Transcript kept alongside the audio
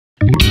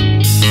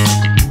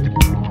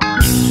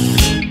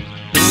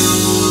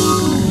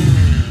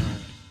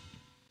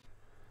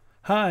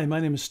Hi, my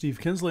name is Steve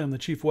Kinsley. I'm the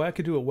Chief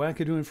Wackadoo at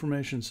Wackadoo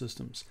Information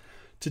Systems.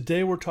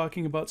 Today we're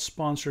talking about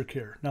sponsor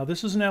care. Now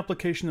this is an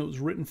application that was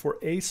written for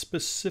a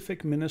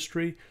specific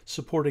ministry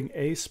supporting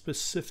a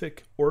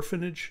specific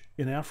orphanage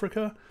in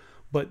Africa,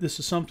 but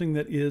this is something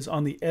that is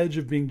on the edge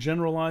of being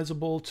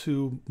generalizable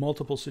to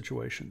multiple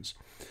situations.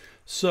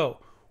 So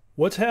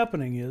what's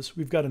happening is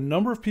we've got a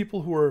number of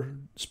people who are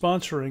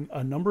sponsoring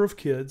a number of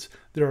kids.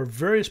 There are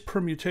various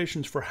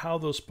permutations for how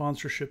those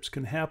sponsorships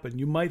can happen.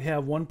 You might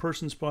have one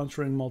person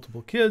sponsoring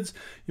multiple kids.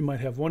 You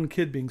might have one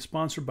kid being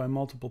sponsored by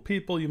multiple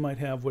people. You might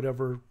have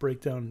whatever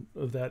breakdown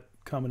of that,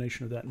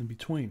 combination of that in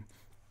between.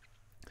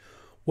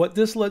 What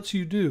this lets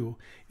you do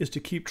is to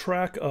keep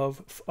track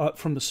of,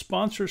 from the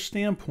sponsor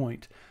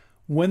standpoint,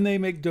 when they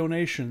make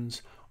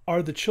donations,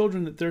 are the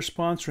children that they're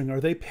sponsoring, are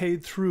they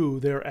paid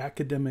through their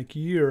academic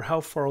year? How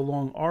far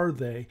along are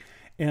they?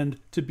 And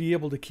to be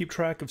able to keep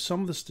track of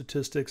some of the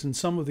statistics and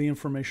some of the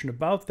information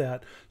about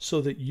that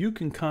so that you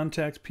can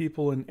contact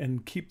people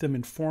and keep them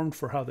informed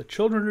for how the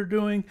children are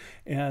doing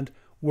and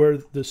where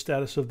the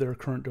status of their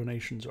current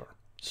donations are.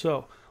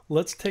 So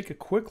let's take a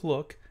quick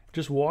look.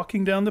 Just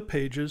walking down the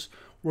pages,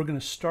 we're going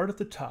to start at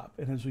the top.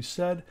 And as we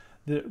said,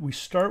 that we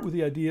start with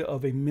the idea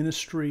of a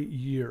ministry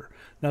year.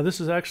 Now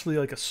this is actually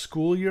like a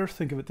school year.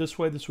 Think of it this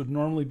way. This would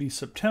normally be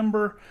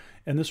September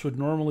and this would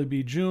normally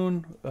be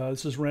June.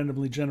 This is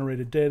randomly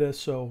generated data,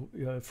 so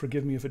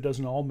forgive me if it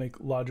doesn't all make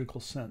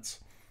logical sense.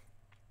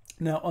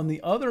 Now on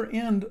the other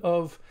end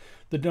of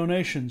the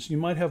donations, you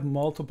might have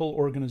multiple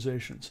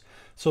organizations.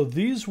 So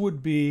these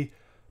would be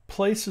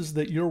places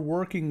that you're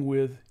working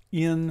with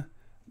in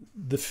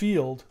the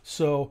field.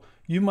 So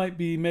you might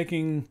be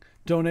making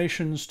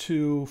donations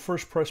to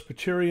First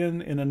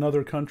Presbyterian in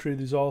another country.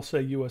 These all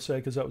say USA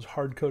because that was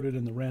hard-coded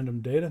in the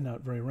random data,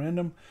 not very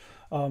random.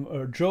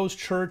 Or Joe's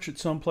Church at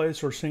some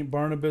place, or St.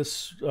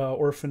 Barnabas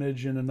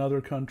Orphanage in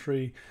another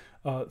country,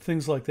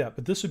 things like that.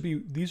 But these would be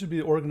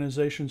the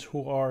organizations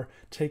who are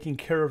taking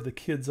care of the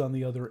kids on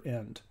the other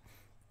end.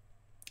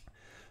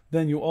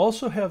 Then you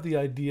also have the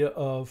idea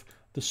of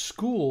the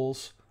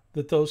schools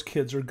that those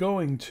kids are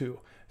going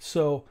to.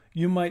 So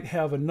you might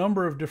have a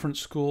number of different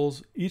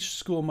schools. Each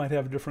school might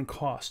have a different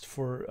cost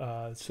for,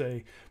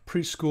 say,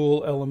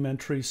 preschool,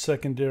 elementary,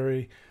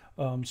 secondary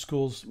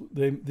schools.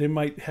 They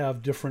might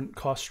have different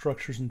cost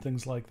structures and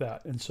things like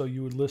that. And so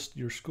you would list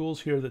your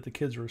schools here that the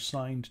kids are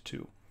assigned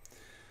to.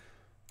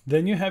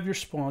 Then you have your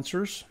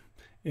sponsors.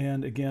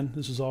 And again,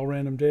 this is all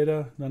random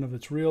data. None of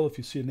it's real. If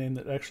you see a name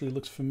that actually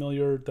looks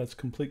familiar, that's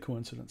complete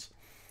coincidence.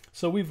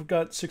 So we've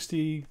got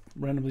 60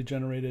 randomly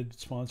generated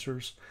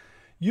sponsors.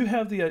 You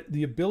have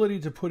the ability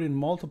to put in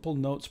multiple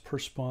notes per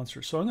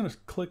sponsor. So I'm going to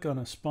click on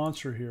a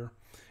sponsor here,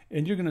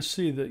 and you're going to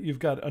see that you've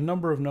got a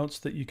number of notes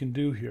that you can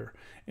do here.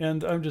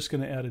 And I'm just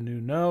going to add a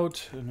new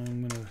note, and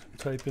I'm going to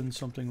type in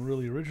something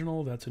really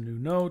original. That's a new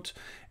note.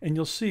 And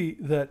you'll see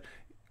that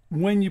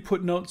when you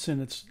put notes in,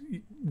 it's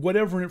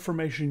whatever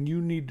information you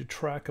need to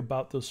track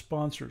about those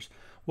sponsors.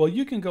 Well,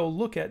 you can go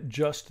look at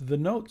just the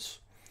notes.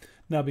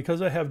 Now,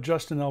 because I have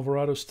Justin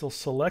Alvarado still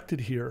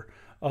selected here,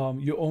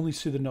 you only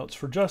see the notes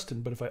for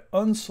Justin. But if I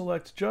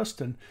unselect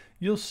Justin,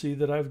 you'll see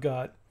that I've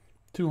got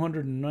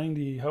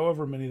 290,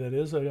 however many that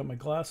is, I got my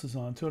glasses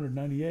on,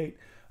 298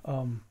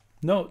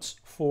 notes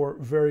for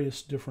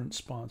various different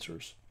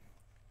sponsors.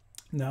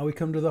 Now we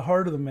come to the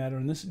heart of the matter,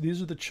 and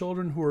these are the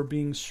children who are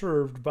being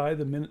served by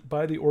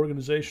the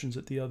organizations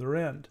at the other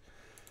end.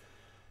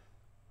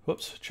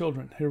 Whoops,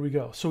 children, here we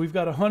go. So we've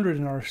got 100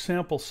 in our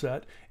sample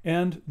set,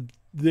 and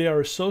they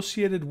are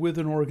associated with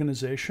an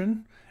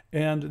organization,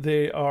 and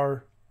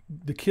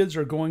the kids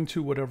are going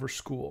to whatever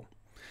school.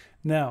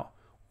 Now,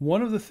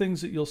 one of the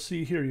things that you'll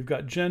see here, you've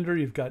got gender,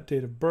 you've got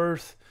date of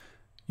birth,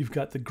 you've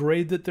got the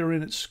grade that they're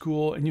in at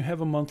school, and you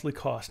have a monthly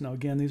cost. Now,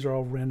 again, these are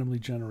all randomly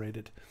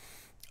generated.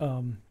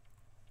 And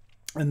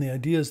the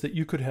idea is that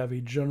you could have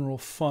a general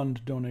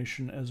fund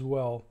donation as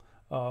well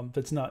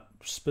that's not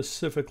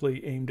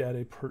specifically aimed at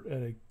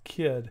a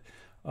kid.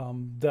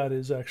 That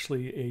is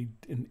actually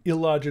an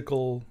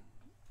illogical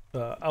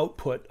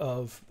output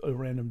of a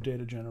random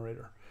data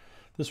generator.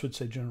 This would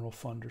say general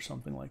fund or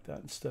something like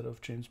that instead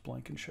of James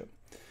Blankenship.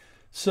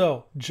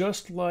 So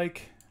just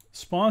like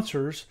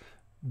sponsors,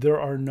 there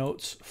are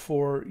notes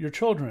for your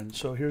children.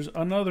 So here's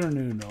another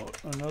new note,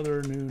 and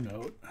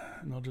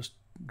I'll just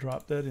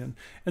drop that in.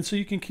 And so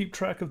you can keep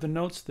track of the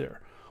notes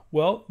there.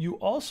 Well, you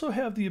also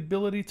have the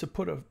ability to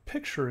put a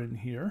picture in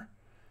here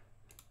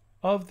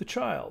of the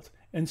child.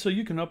 And so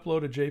you can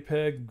upload a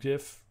JPEG,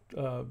 GIF,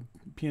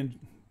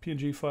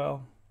 PNG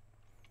file.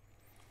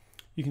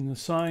 You can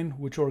assign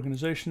which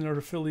organization they're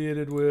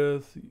affiliated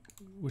with,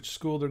 which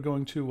school they're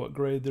going to, what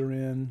grade they're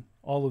in,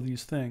 all of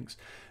these things.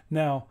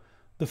 Now,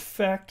 the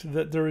fact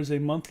that there is a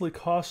monthly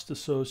cost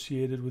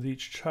associated with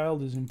each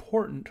child is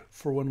important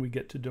for when we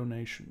get to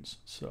donations.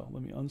 So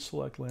let me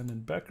unselect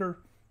Landon Becker.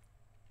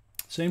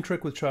 Same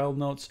trick with child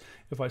notes.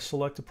 If I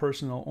select a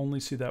person, I'll only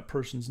see that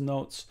person's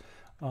notes.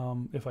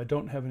 If I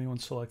don't have anyone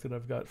selected,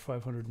 I've got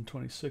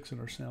 526 in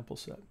our sample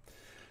set.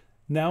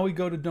 Now we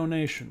go to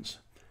donations.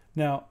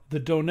 Now, the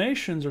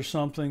donations are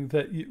something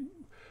that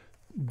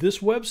This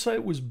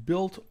website was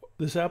built,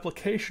 this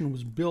application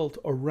was built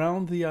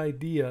around the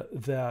idea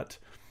that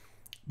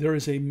there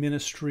is a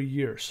ministry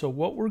year. So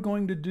what we're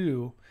going to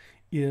do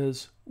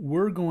is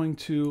we're going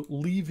to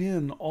leave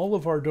in all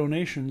of our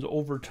donations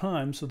over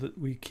time so that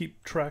we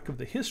keep track of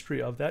the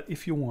history of that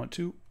if you want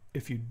to.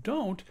 If you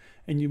don't,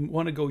 and you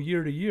want to go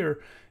year to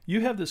year,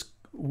 you have this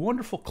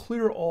wonderful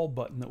clear all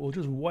button that will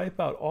just wipe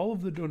out all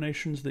of the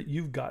donations that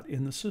you've got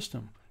in the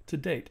system to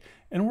date.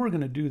 And we're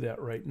going to do that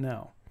right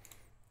now.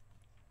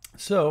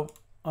 So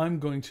I'm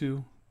going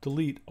to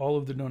delete all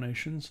of the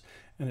donations,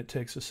 and it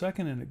takes a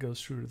second, and it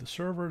goes through to the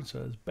server and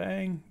says,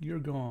 bang, you're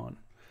gone.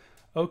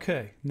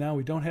 Okay, now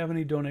we don't have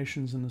any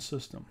donations in the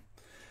system.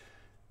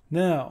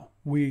 Now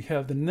we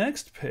have the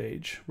next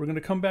page. We're going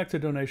to come back to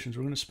donations.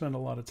 We're going to spend a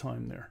lot of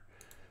time there.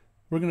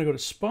 We're going to go to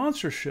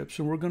sponsorships,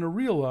 and we're going to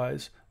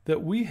realize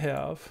that we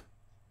have,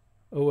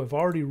 oh, I've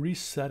already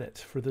reset it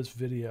for this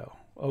video.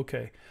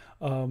 Okay,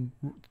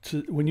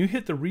 when you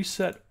hit the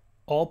reset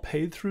all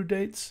paid through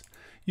dates,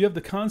 you have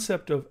the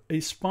concept of a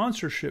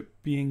sponsorship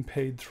being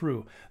paid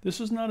through.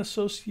 This is not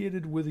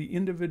associated with the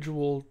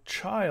individual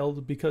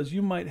child because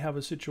you might have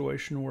a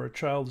situation where a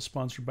child is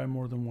sponsored by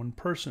more than one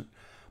person.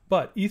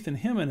 But Ethan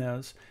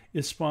Jimenez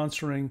is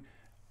sponsoring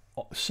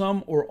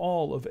some or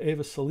all of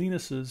Eva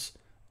Salinas'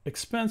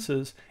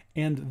 expenses,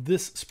 and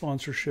this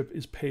sponsorship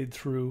is paid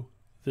through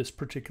this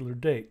particular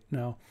date.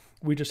 Now,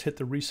 we just hit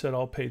the reset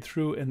all paid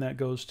through, and that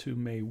goes to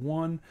May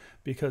 1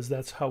 because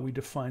that's how we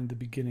define the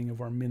beginning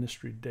of our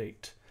ministry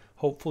date.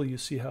 Hopefully you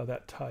see how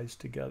that ties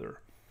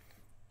together.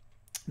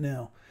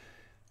 Now,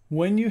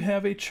 when you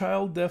have a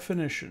child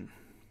definition,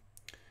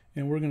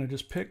 and we're going to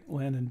just pick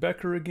Landon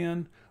Becker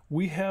again,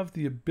 we have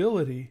the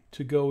ability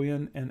to go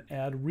in and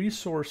add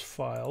resource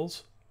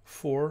files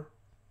for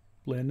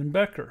Landon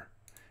Becker.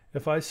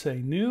 If I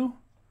say new,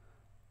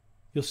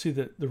 you'll see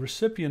that the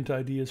recipient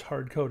ID is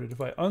hard-coded.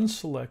 If I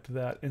unselect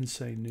that and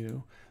say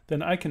new,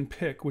 then I can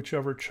pick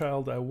whichever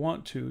child I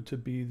want to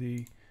be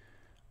the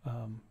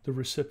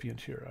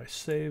recipient here. I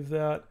save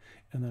that,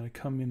 and then I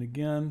come in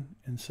again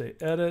and say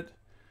edit,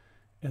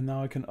 and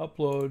now I can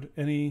upload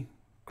any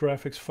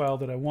graphics file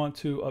that I want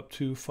to, up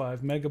to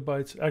 5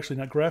 megabytes. Actually,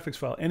 not graphics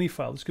file, any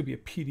file. This could be a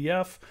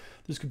PDF,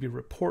 this could be a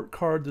report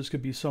card, this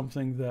could be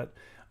something that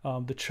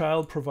the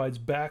child provides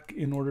back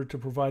in order to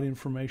provide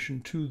information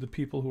to the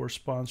people who are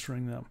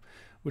sponsoring them,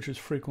 which is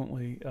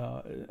frequently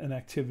an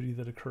activity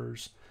that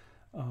occurs.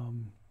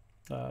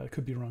 It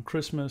could be around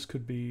Christmas,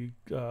 could be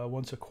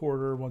once a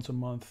quarter, once a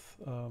month,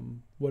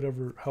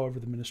 however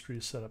the ministry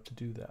is set up to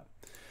do that.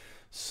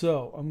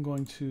 So I'm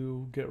going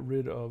to get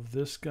rid of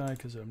this guy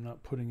because I'm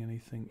not putting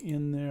anything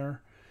in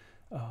there.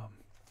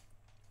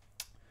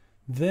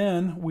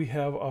 Then we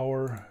have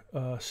our,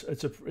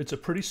 it's a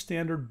pretty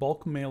standard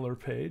bulk mailer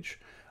page.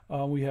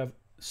 We have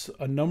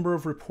a number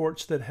of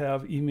reports that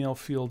have email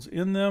fields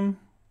in them.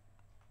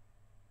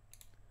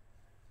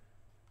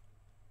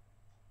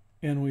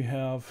 And we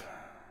have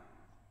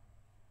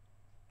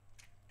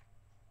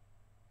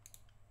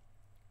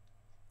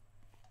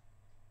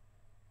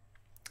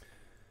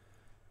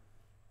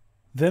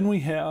Then we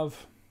have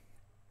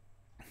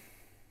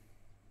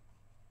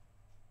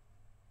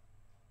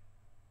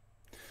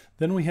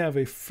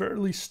a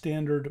fairly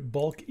standard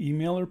bulk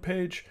emailer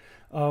page.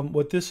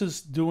 What this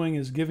is doing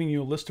is giving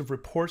you a list of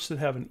reports that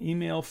have an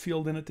email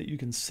field in it that you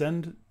can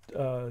send.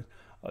 You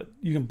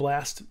can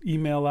blast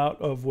email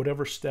out of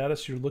whatever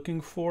status you're looking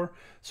for.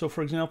 So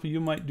for example, you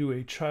might do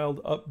a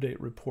child update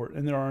report,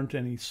 and there aren't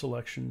any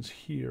selections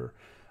here.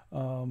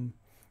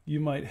 You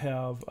might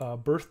have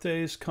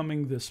birthdays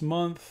coming this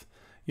month.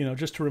 You know,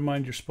 just to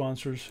remind your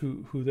sponsors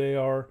who they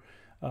are.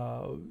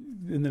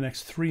 In the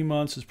next 3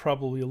 months is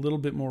probably a little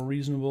bit more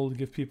reasonable to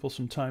give people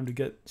some time to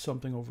get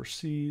something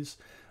overseas.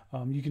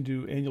 You can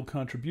do annual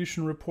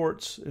contribution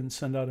reports and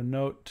send out a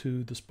note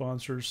to the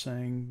sponsors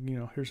saying, you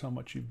know, here's how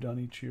much you've done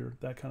each year,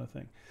 that kind of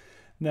thing.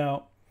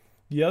 Now,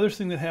 the other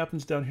thing that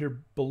happens down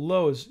here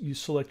below is you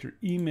select your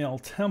email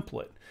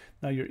template.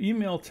 Now, your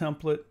email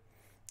template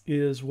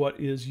is what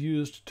is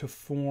used to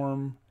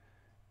form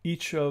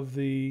each of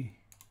the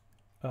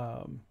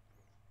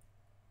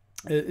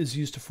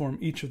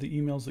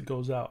emails that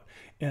goes out.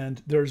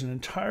 And there's an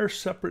entire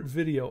separate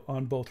video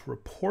on both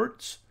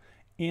reports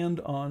and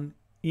on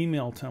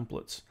email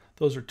templates.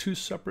 Those are two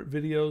separate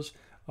videos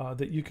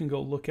that you can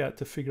go look at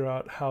to figure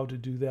out how to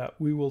do that.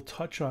 We will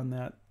touch on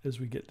that as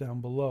we get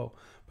down below.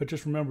 But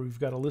just remember, we've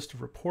got a list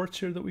of reports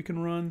here that we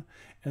can run,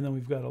 and then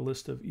we've got a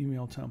list of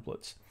email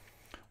templates.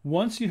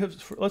 Once you have,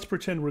 let's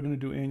pretend we're going to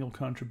do annual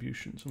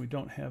contributions, and we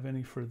don't have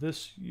any for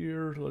this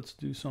year. Let's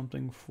do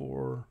something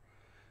for,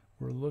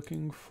 we're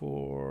looking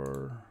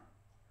for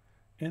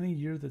any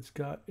year that's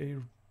got a,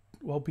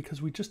 well,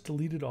 because we just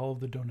deleted all of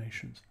the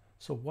donations.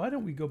 So why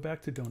don't we go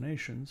back to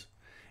donations,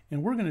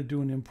 and we're going to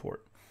do an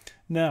import.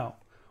 Now,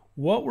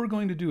 what we're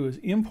going to do is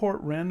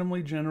import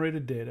randomly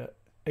generated data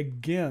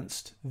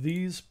against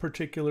these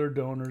particular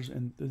donors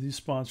and these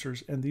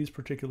sponsors and these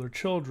particular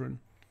children.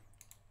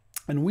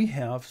 And we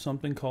have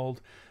something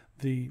called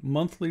the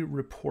monthly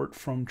report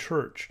from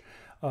church.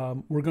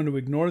 We're going to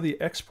ignore the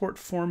export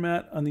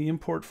format on the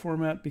import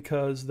format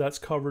because that's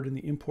covered in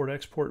the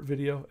import-export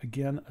video.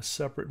 Again, a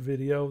separate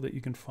video that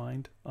you can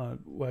find on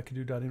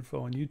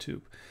wackadoo.info on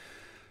YouTube.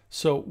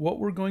 So what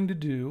we're going to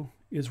do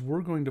is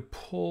we're going to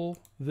pull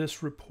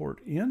this report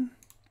in,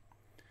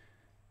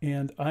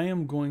 and I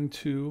am going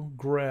to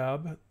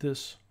grab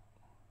this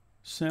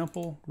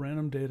sample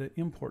random data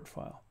import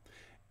file.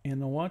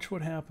 And now watch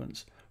what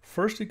happens.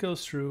 First it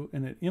goes through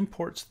and it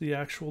imports the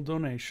actual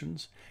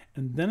donations,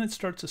 and then it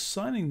starts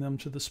assigning them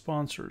to the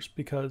sponsors,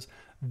 because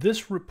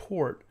this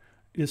report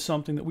is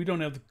something that we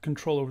don't have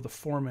control over the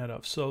format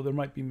of. So there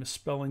might be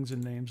misspellings in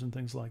names and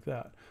things like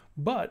that.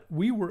 But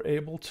we were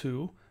able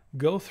to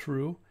go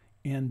through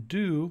and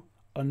do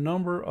a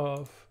number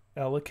of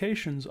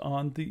allocations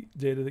on the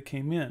data that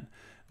came in.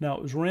 Now,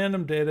 it was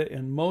random data,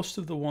 and most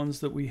of the ones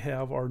that we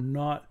have are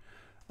not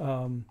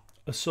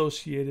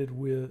associated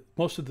with,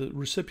 most of the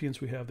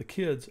recipients we have, the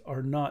kids,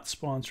 are not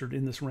sponsored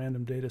in this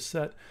random data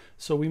set.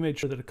 So we made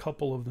sure that a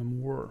couple of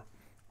them were.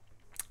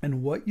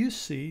 And what you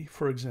see,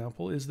 for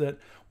example, is that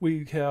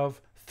we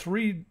have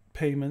 3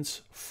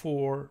 payments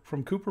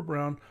from Cooper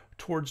Brown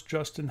towards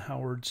Justin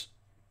Howard's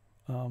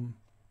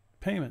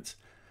payments.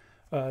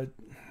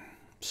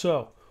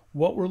 So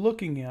what we're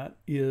looking at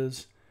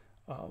is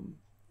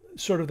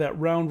sort of that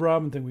round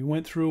robin thing. We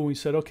went through and we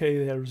said,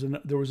 okay,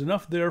 there was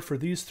enough there for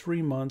these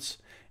 3 months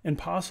and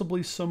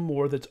possibly some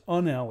more that's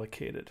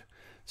unallocated.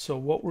 So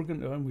what we're going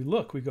to do, and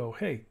we go,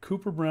 hey,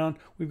 Cooper Brown,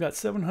 we've got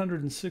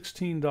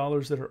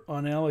 $716 that are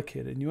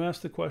unallocated. And you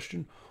ask the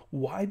question,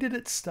 why did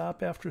it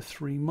stop after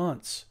 3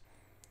 months?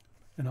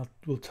 And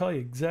we'll tell you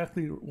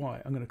exactly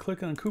why. I'm going to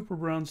click on Cooper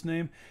Brown's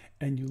name,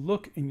 and you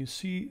look and you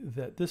see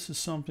that this is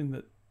something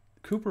that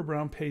Cooper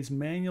Brown pays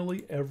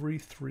manually every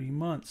 3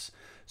 months.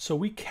 So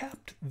we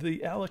capped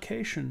the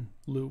allocation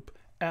loop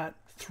at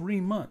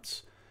 3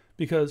 months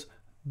because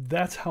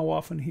that's how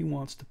often he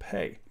wants to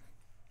pay.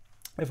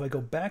 If I go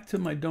back to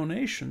my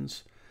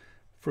donations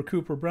for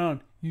Cooper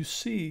Brown, you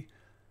see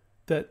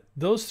that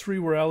those 3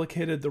 were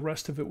allocated, the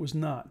rest of it was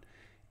not.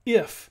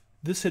 If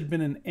this had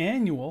been an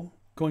annual,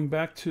 going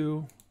back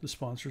to the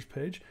sponsors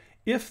page,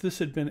 if this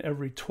had been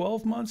every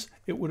 12 months,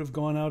 it would have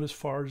gone out as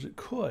far as it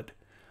could,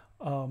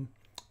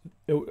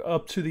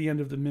 up to the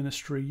end of the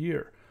ministry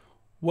year.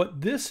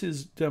 What this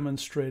is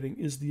demonstrating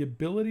is the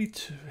ability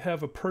to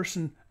have a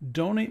person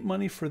donate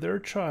money for their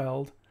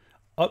child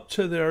up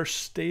to their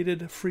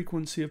stated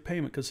frequency of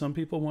payment, because some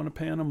people want to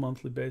pay on a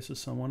monthly basis,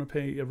 some want to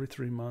pay every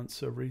 3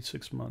 months, every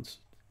 6 months,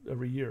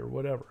 every year,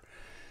 whatever.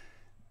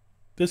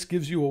 This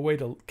gives you a way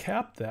to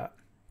cap that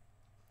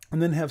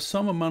and then have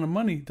some amount of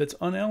money that's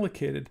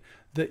unallocated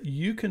that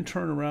you can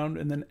turn around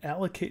and then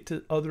allocate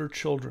to other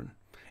children.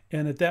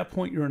 And at that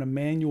point, you're in a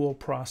manual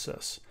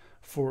process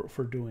for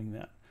doing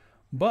that.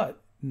 But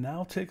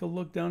now take a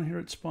look down here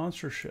at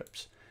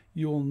sponsorships.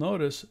 You will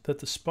notice that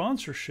the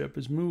sponsorship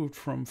is moved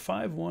from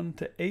 5-1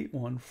 to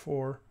 8-1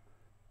 for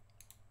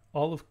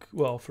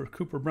for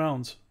Cooper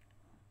Brown's.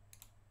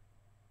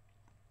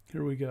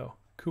 Here we go.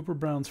 Cooper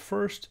Brown's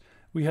first.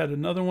 We had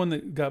another one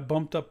that got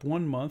bumped up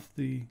 1 month,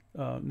 the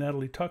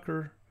Natalie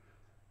Tucker,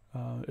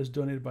 is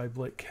donated by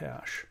Blake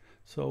Cash.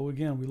 So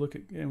again, we look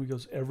at, and we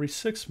goes every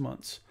 6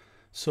 months.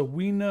 So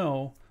we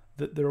know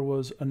that there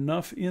was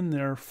enough in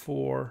there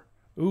for,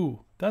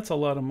 that's a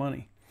lot of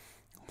money.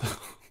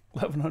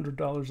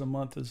 $1,100 a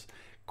month is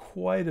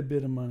quite a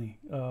bit of money.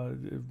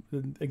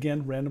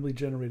 Again, randomly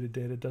generated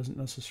data doesn't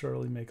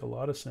necessarily make a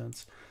lot of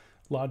sense,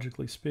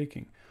 logically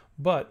speaking.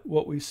 But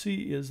what we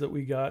see is that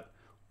we got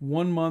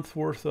 1 month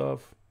worth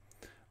of,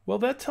 well,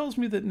 that tells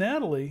me that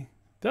Natalie,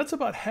 that's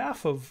about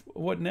half of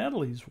what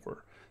Natalie's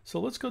were. So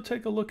let's go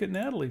take a look at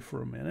Natalie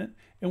for a minute,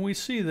 and we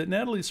see that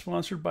Natalie's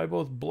sponsored by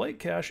both Blake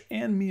Cash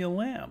and Mia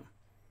Lamb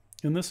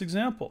in this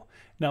example.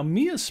 Now,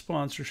 Mia's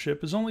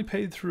sponsorship is only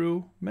paid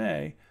through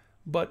May,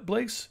 but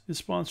Blake's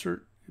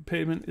sponsored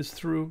payment is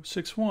through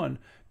 6/1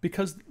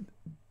 because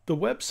the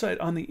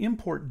website on the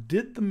import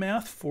did the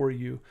math for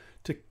you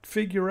to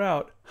figure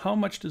out how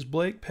much does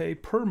Blake pay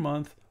per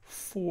month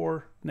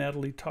for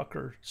Natalie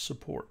Tucker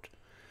support.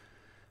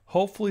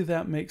 Hopefully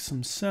that makes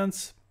some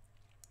sense.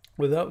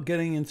 Without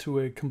getting into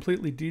a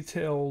completely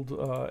detailed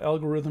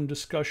algorithm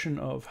discussion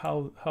of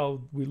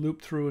how we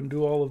loop through and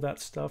do all of that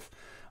stuff,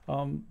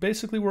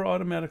 basically we're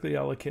automatically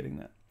allocating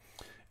that.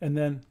 And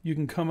then you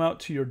can come out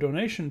to your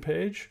donation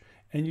page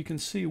and you can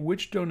see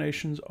which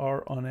donations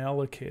are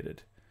unallocated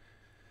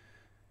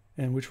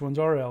and which ones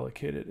are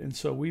allocated. And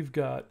so we've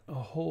got a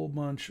whole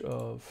bunch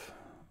of,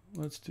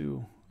 let's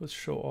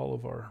show all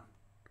of our,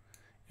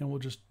 and we'll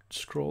just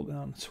scroll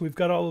down. So we've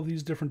got all of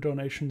these different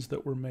donations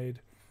that were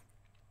made.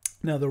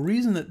 Now, the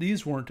reason that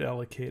these weren't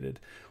allocated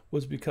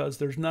was because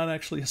there's not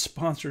actually a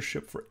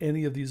sponsorship for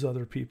any of these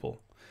other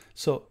people.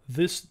 So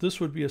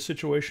this would be a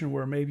situation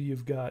where maybe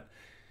you've got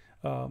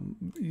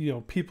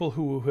people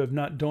who have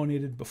not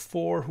donated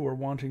before who are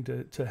wanting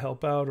to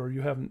help out, or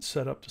you haven't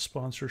set up the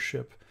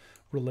sponsorship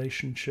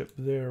relationship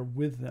there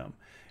with them.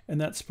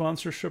 And that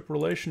sponsorship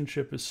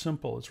relationship is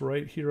simple. It's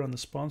right here on the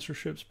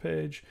sponsorships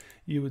page.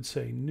 You would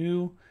say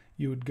new,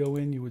 you would go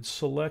in, you would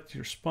select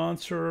your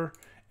sponsor,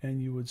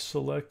 and you would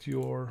select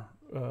your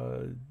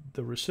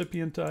the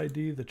recipient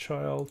ID, the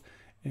child,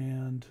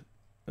 and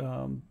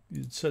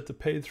you'd set the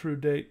paid through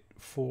date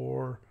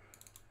for,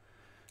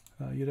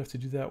 you'd have to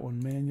do that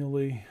one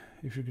manually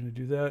if you're going to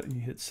do that, and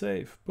you hit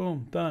save.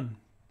 Boom, done.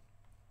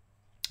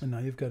 And now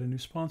you've got a new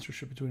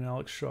sponsorship between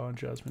Alex Shaw and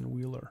Jasmine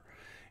Wheeler.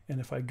 And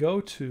if I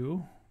go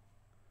to,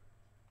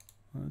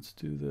 let's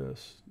do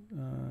this.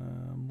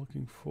 I'm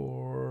looking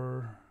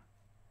for,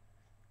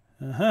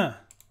 a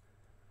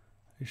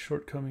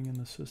shortcoming in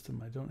the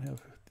system. I don't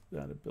have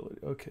that ability.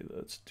 Okay,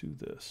 let's do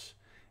this.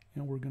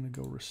 And we're going to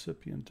go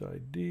recipient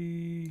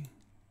ID.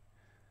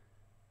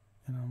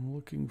 And I'm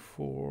looking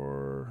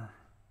for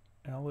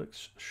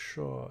Alex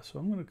Shaw. So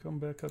I'm going to come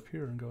back up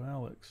here and go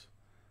Alex.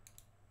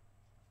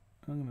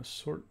 I'm going to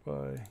sort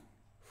by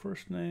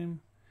first name,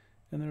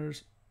 and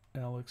there's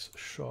Alex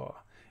Shaw.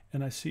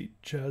 And I see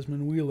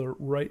Jasmine Wheeler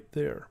right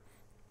there.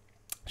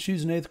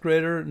 She's an 8th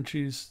grader, and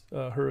she's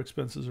her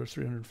expenses are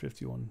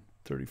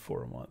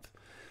 $351.34 a month.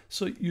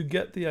 So you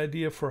get the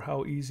idea for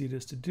how easy it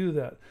is to do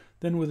that.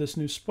 Then with this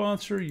new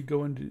sponsor, you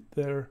go into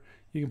there,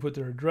 you can put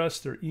their address,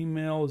 their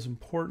email is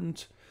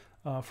important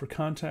for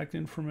contact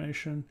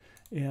information,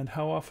 and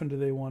how often do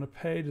they want to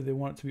pay? Do they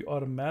want it to be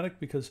automatic?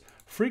 Because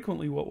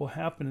frequently what will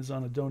happen is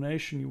on a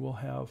donation you will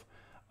have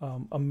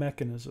a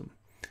mechanism,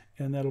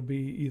 and that'll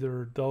be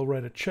either they'll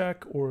write a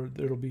check, or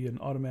it'll be an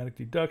automatic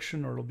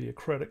deduction, or it'll be a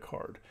credit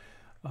card.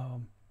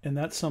 And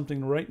that's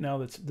something right now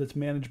that's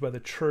managed by the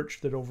church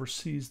that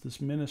oversees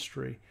this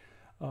ministry.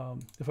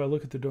 If I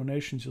look at the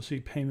donations, you'll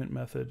see payment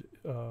method,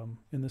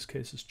 in this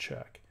case is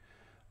check.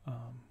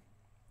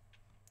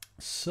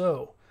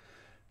 So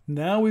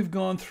now we've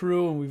gone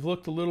through and we've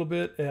looked a little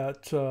bit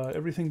at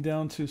everything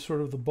down to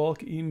sort of the bulk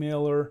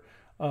emailer.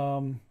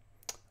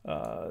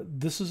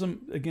 This is,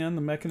 again,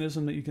 the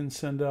mechanism that you can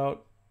send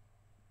out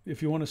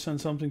if you want to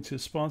send something to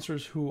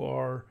sponsors who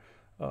are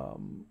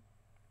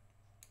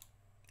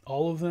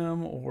all of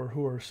them, or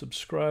who are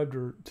subscribed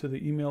or to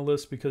the email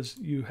list, because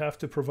you have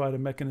to provide a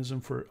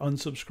mechanism for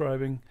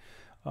unsubscribing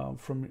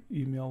from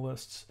email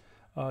lists.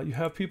 You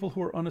have people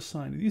who are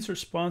unassigned. These are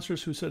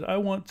sponsors who said,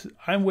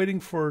 I'm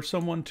waiting for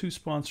someone to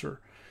sponsor.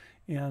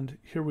 And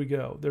here we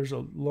go. There's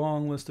a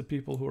long list of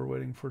people who are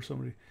waiting for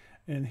somebody.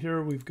 And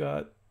here we've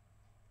got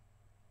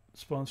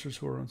sponsors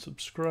who are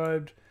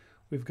unsubscribed.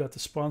 We've got the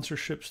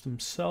sponsorships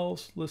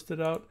themselves listed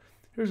out.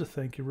 Here's a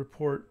thank you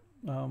report.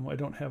 I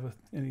don't have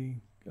any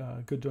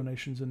good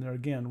donations in there.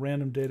 Again,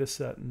 random data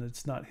set, and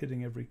it's not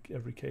hitting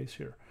every case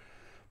here.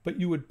 But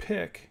you would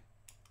pick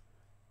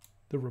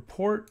the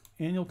report,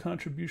 annual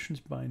contributions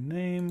by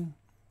name,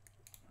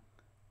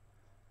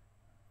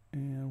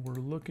 and we're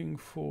looking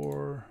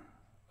for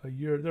a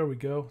year. There we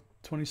go,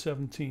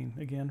 2017.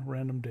 Again,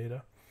 random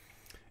data.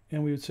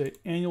 And we would say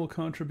annual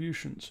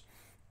contributions.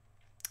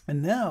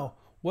 And now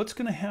what's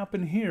going to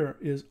happen here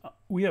is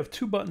we have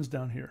two buttons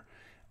down here.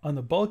 On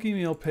the bulk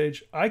email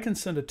page, I can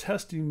send a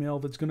test email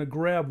that's going to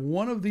grab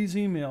one of these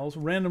emails,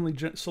 randomly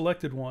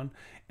selected one,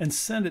 and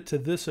send it to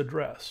this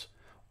address.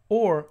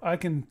 Or I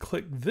can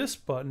click this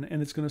button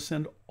and it's going to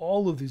send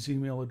all of these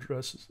email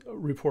addresses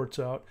reports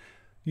out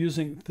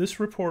using this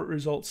report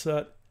result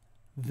set,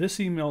 this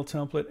email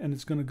template, and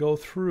it's going to go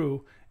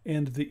through,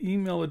 and the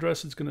email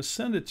address it's going to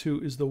send it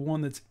to is the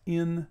one that's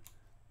in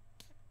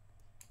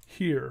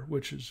here,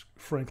 which is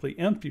frankly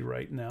empty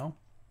right now.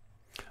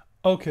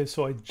 Okay,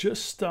 so I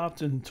just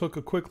stopped and took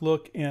a quick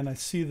look, and I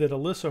see that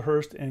Alyssa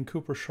Hurst and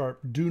Cooper Sharp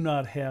do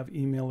not have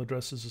email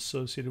addresses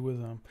associated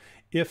with them.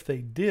 If they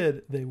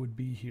did, they would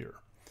be here.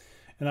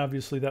 And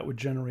obviously that would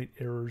generate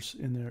errors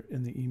in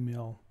the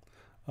email.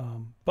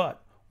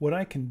 But what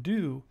I can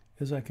do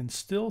is I can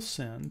still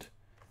send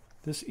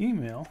this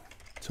email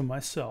to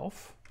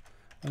myself.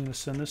 I'm going to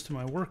send this to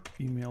my work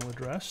email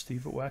address,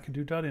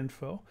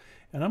 steve@wackadoo.info,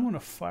 and I'm going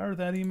to fire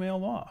that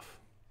email off.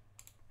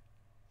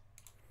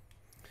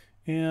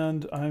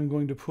 And I'm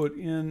going to put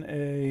in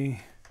a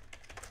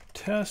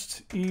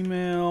test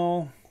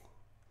email,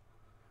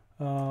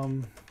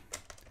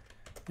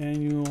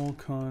 annual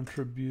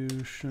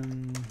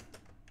contribution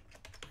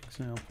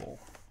example,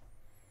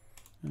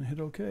 and hit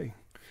OK.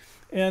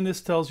 And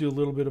this tells you a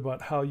little bit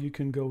about how you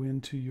can go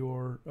into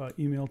your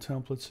email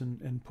templates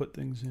and put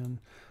things in.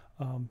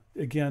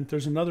 Again,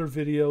 there's another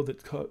video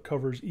that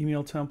covers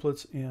email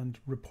templates and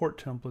report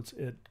templates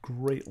at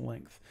great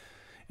length.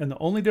 And the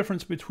only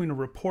difference between a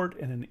report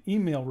and an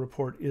email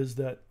report is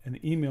that an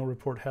email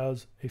report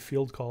has a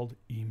field called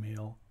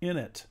email in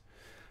it.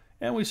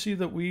 And we see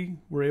that we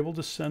were able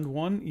to send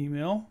one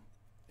email.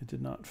 It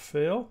did not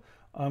fail.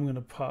 I'm going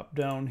to pop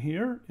down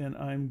here and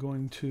I'm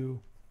going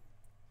to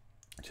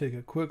take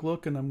a quick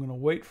look, and I'm going to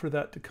wait for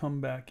that to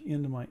come back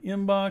into my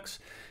inbox.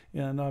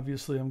 And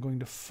obviously I'm going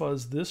to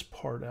fuzz this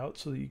part out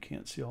so that you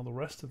can't see all the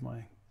rest of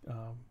my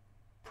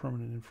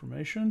permanent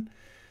information.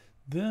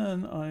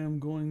 Then I am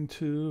going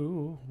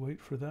to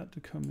wait for that to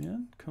come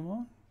in. Come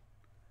on.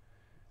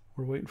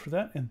 We're waiting for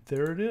that, and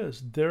there it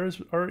is.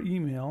 There's our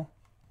email.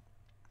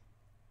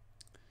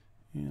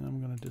 And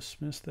I'm going to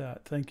dismiss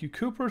that. Thank you,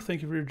 Cooper.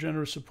 Thank you for your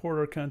generous support.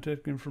 Our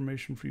contact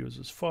information for you is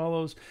as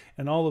follows.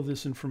 And all of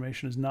this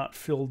information is not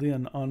filled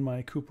in on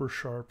my Cooper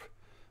Sharp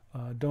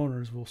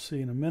donors. We'll see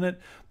in a minute.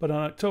 But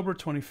on October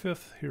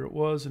 25th, here it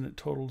was, and it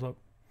totaled up,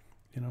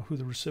 you know, who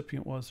the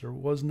recipient was. There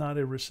was not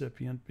a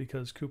recipient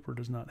because Cooper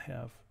does not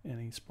have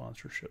any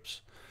sponsorships.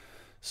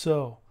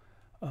 So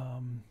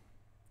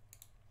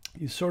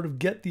you sort of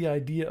get the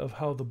idea of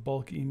how the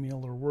bulk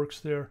emailer works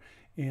there.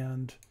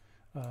 And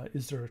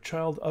is there a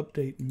child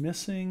update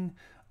missing?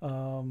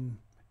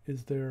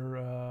 Is there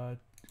a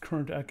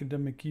current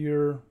academic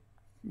year,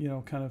 you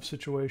know, kind of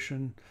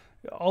situation?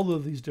 All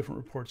of these different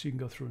reports, you can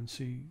go through and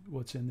see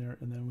what's in there,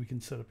 and then we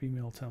can set up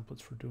email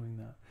templates for doing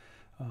that.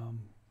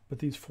 But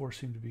these four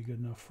seem to be good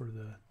enough for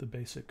the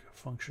basic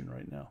function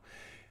right now.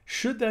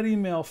 Should that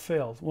email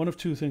fail, one of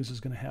two things is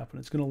going to happen.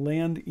 It's going to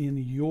land in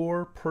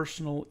your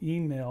personal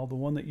email, the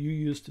one that you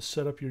use to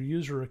set up your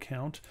user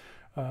account.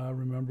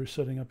 Remember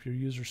setting up your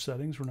user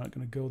settings. We're not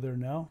going to go there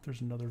now.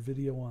 There's another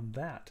video on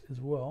that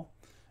as well,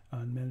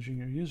 on managing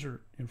your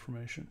user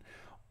information.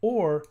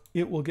 Or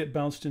it will get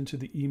bounced into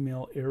the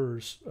email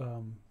errors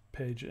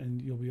page, and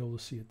you'll be able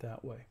to see it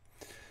that way.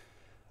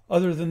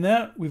 Other than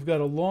that, we've got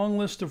a long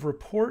list of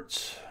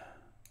reports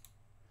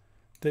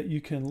that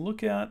you can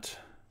look at,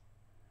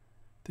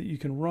 that you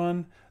can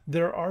run.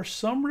 There are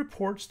some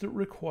reports that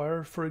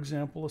require, for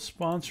example, a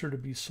sponsor to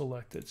be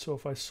selected. So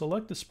if I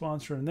select a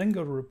sponsor and then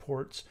go to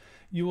reports,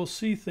 you will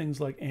see things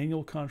like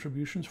annual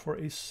contributions for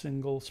a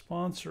single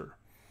sponsor.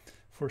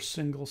 For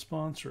single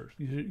sponsors,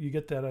 you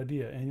get that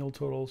idea, annual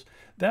totals.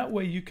 That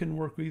way you can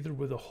work either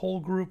with a whole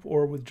group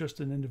or with just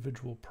an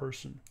individual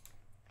person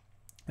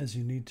as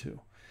you need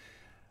to.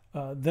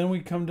 Then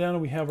we come down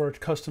and we have our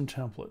custom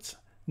templates.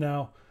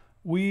 Now,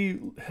 we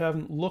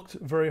haven't looked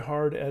very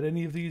hard at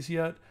any of these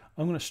yet.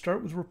 I'm going to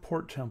start with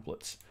report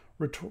templates.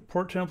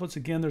 Report templates,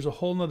 again, there's a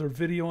whole nother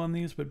video on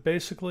these, but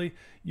basically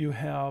you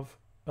have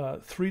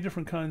three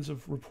different kinds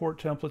of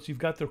report templates. You've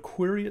got the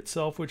query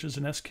itself, which is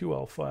an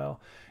SQL file.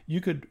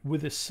 You could,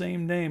 with the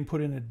same name,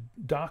 put in a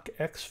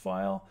docx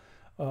file,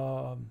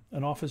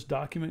 an Office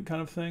document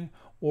kind of thing,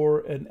 or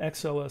an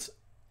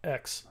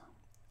XLSX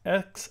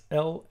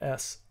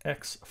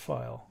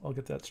file. I'll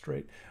get that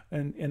straight,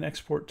 and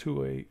export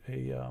to a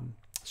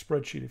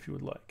spreadsheet if you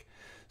would like.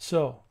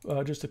 So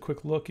just a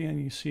quick look in,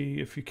 you see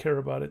if you care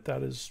about it,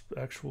 that is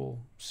actual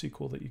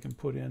SQL that you can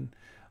put in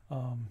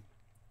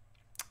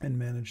and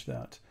manage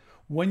that.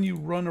 When you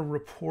run a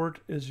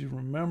report, as you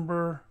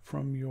remember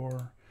from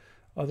your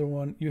other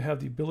one, you have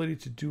the ability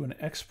to do an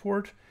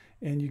export,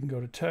 and you can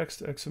go to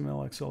text,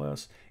 XML,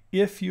 XLS.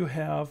 If you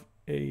have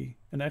an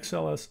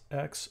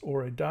XLSX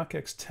or a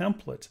docx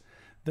template,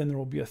 then there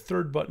will be a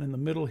third button in the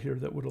middle here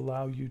that would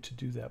allow you to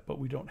do that, but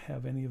we don't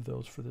have any of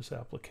those for this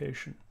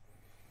application.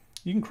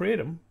 You can create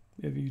them.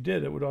 If you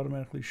did, it would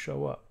automatically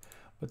show up,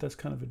 but that's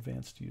kind of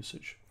advanced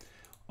usage.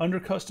 Under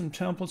custom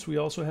templates, we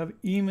also have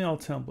email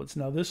templates.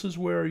 Now this is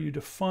where you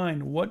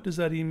define what does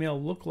that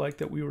email look like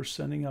that we were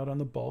sending out on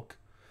the bulk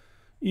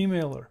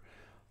emailer.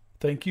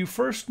 Thank you,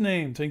 first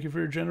name. Thank you for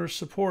your generous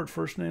support.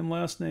 First name,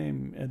 last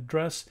name,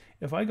 address.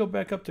 If I go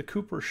back up to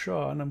Cooper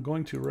Shaw, and I'm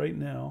going to right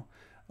now,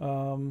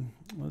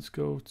 let's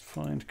go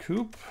find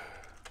Coop.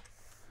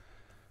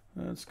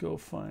 Let's go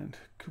find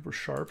Cooper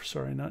Sharp,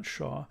 sorry, not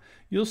Shaw.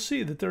 You'll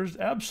see that there's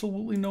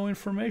absolutely no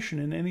information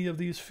in any of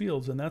these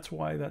fields, and that's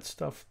why that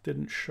stuff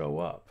didn't show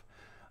up.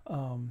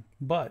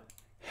 But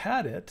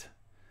had it,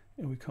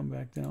 and we come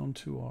back down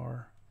to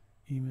our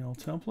email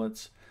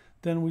templates,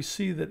 then we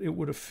see that it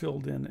would have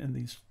filled in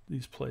these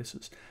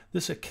places.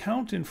 This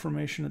account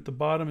information at the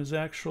bottom is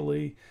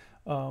actually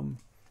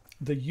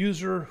the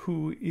user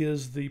who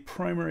is the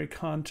primary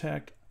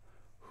contact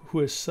who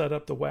has set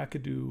up the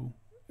wackadoo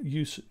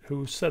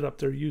who set up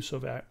their use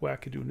of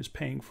wackadoo and is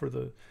paying for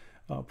the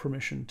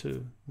permission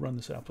to run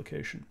this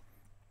application.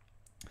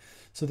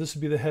 So this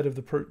would be the head of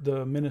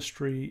the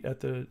ministry at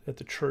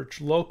the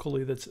church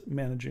locally that's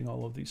managing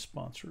all of these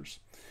sponsors.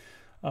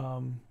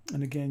 And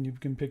again, you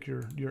can pick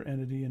your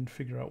entity and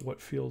figure out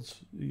what fields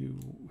you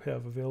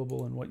have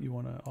available and what you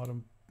want to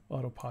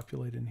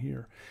auto-populate in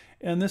here.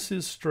 And this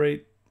is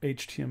straight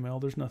HTML.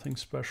 There's nothing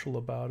special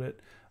about it.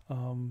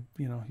 You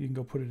know, you can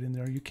go put it in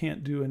there. You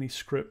can't do any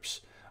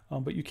scripts.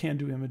 But you can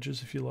do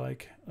images if you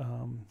like,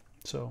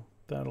 so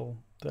that'll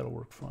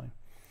work fine.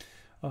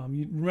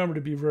 You remember to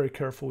be very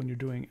careful when you're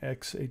doing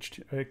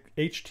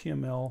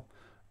HTML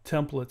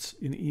templates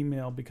in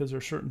email, because there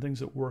are certain things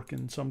that work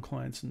in some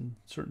clients and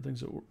certain things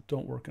that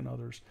don't work in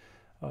others.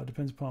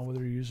 Depends upon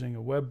whether you're using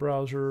a web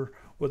browser,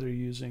 whether you're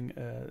using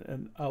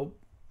an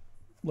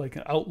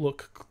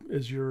Outlook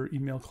as your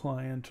email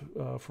client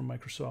from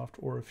Microsoft,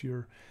 or if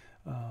you're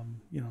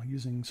you know,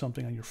 using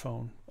something on your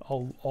phone.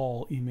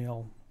 All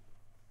email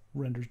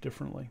renders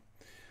differently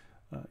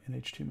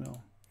in HTML.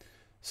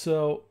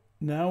 So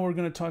now we're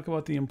going to talk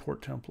about the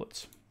import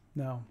templates.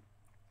 Now,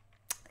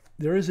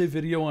 there is a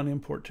video on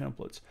import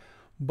templates,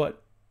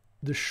 but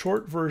the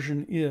short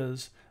version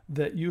is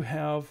that you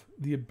have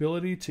the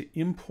ability to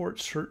import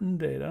certain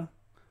data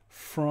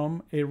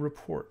from a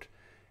report.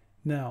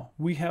 Now,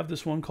 we have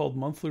this one called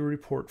Monthly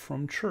Report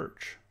from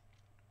Church.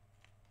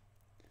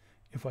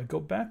 If I go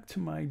back to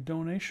my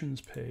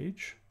donations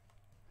page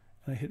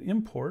and I hit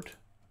import,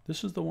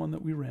 this is the one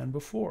that we ran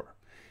before.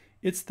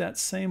 It's that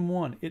same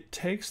one. It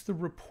takes the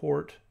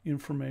report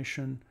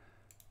information,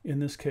 in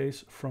this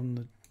case, from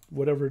the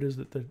whatever it is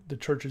that the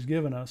church has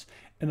given us,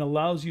 and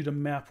allows you to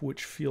map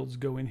which fields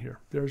go in here.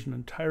 There's an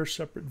entire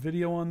separate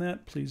video on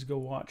that. Please go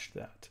watch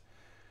that.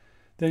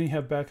 Then you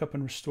have backup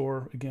and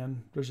restore.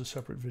 Again, there's a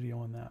separate video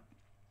on that.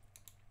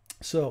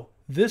 So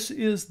this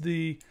is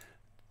the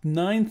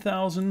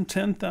 9,000,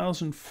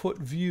 10,000 foot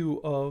view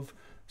of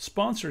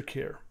sponsor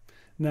care.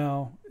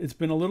 Now, it's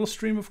been a little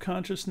stream of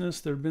consciousness.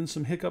 There have been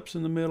some hiccups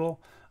in the middle.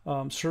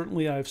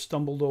 Certainly, I've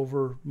stumbled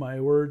over my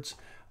words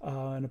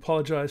and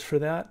apologize for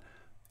that.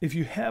 If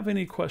you have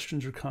any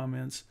questions or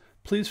comments,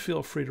 please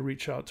feel free to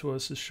reach out to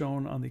us as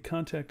shown on the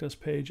Contact Us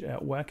page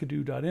at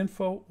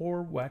wackadoo.info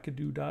or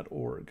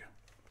wackadoo.org.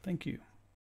 Thank you.